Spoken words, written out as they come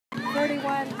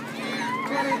31,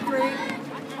 23,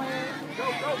 28. Go,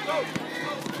 go, go.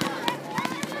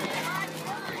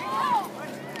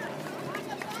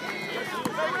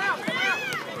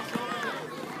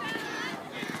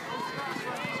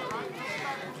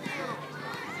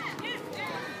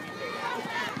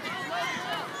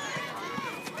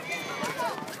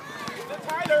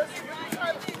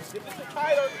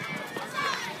 Tyler.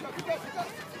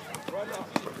 Run up.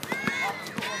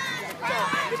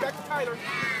 Get back to Tyler.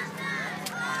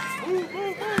 Move,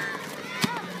 move, move.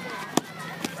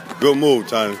 Good move,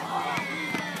 Tyler. Red 4.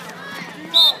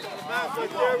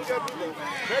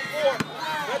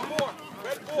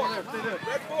 Red 4. Red 4.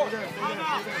 Red 4.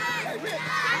 Hey, Red.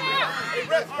 Hey,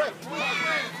 Red.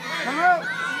 Come out.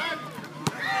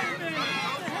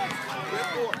 Red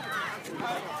 4.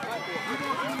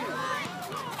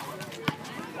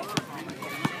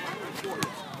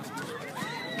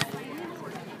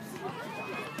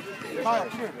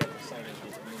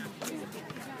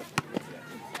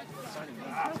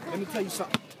 Let me tell you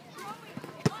something.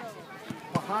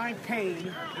 Behind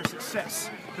pain, there's success.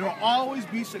 There will always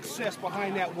be success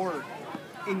behind that word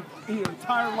in your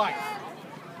entire life.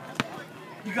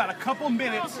 You got a couple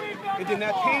minutes, and then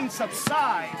that pain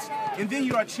subsides, and then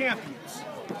you are champions.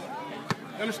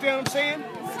 You understand what I'm saying?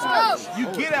 You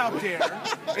get out there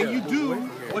and you do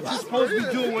what you're supposed to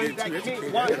be doing.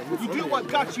 You do what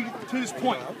got you to this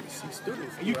point.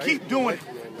 And you keep doing it.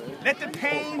 Let the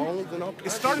pain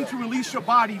is starting to release your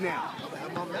body now.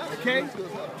 Okay?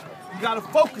 You got to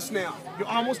focus now. You're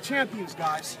almost champions,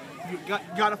 guys. You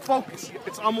got to focus.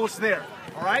 It's almost there.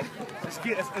 All right?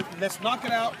 Let's knock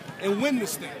it out and win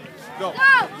this thing. Go.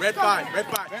 Red 5. Red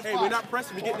 5. Hey, we're not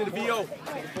pressing. We're getting to the VO.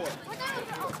 Red 4.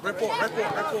 Red 4. Red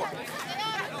 4.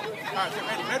 All right, get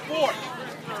ready. Red 4.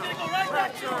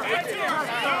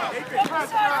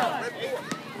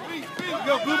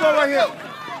 Go, blue ball right here.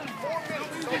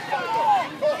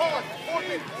 Go hard.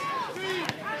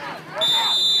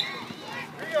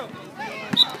 Here you go.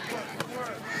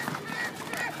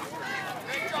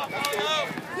 Great job, Paulo.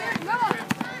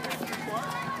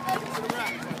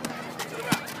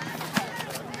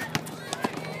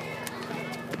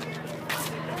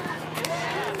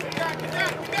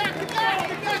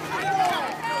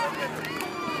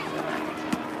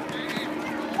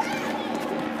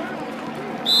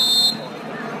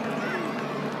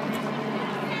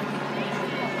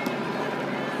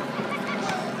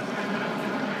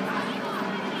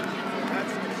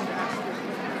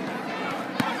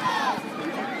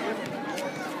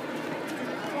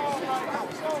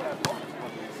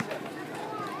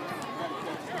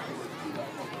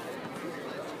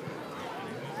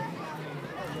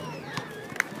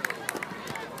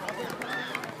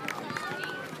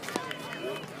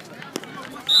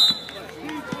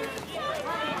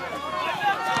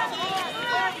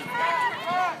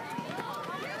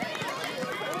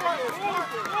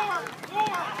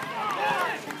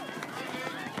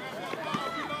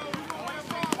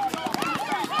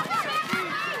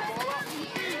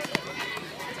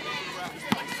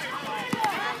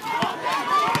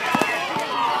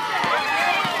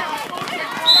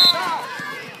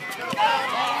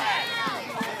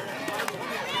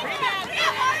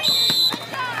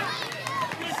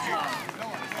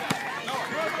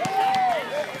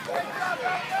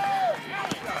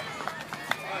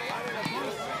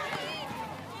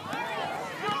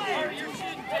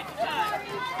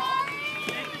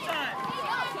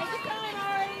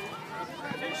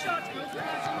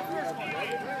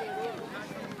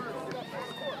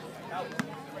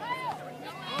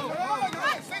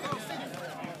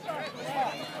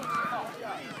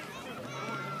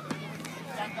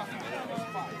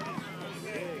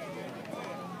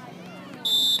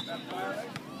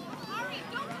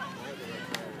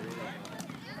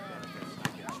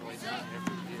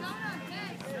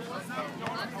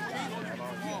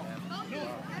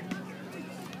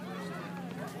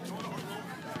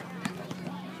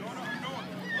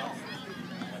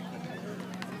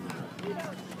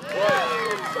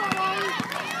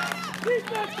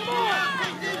 Defense, come on!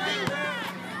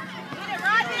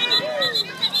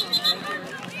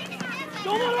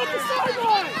 Don't let off the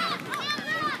sideline!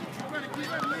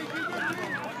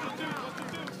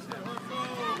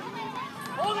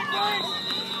 Hold it, guys!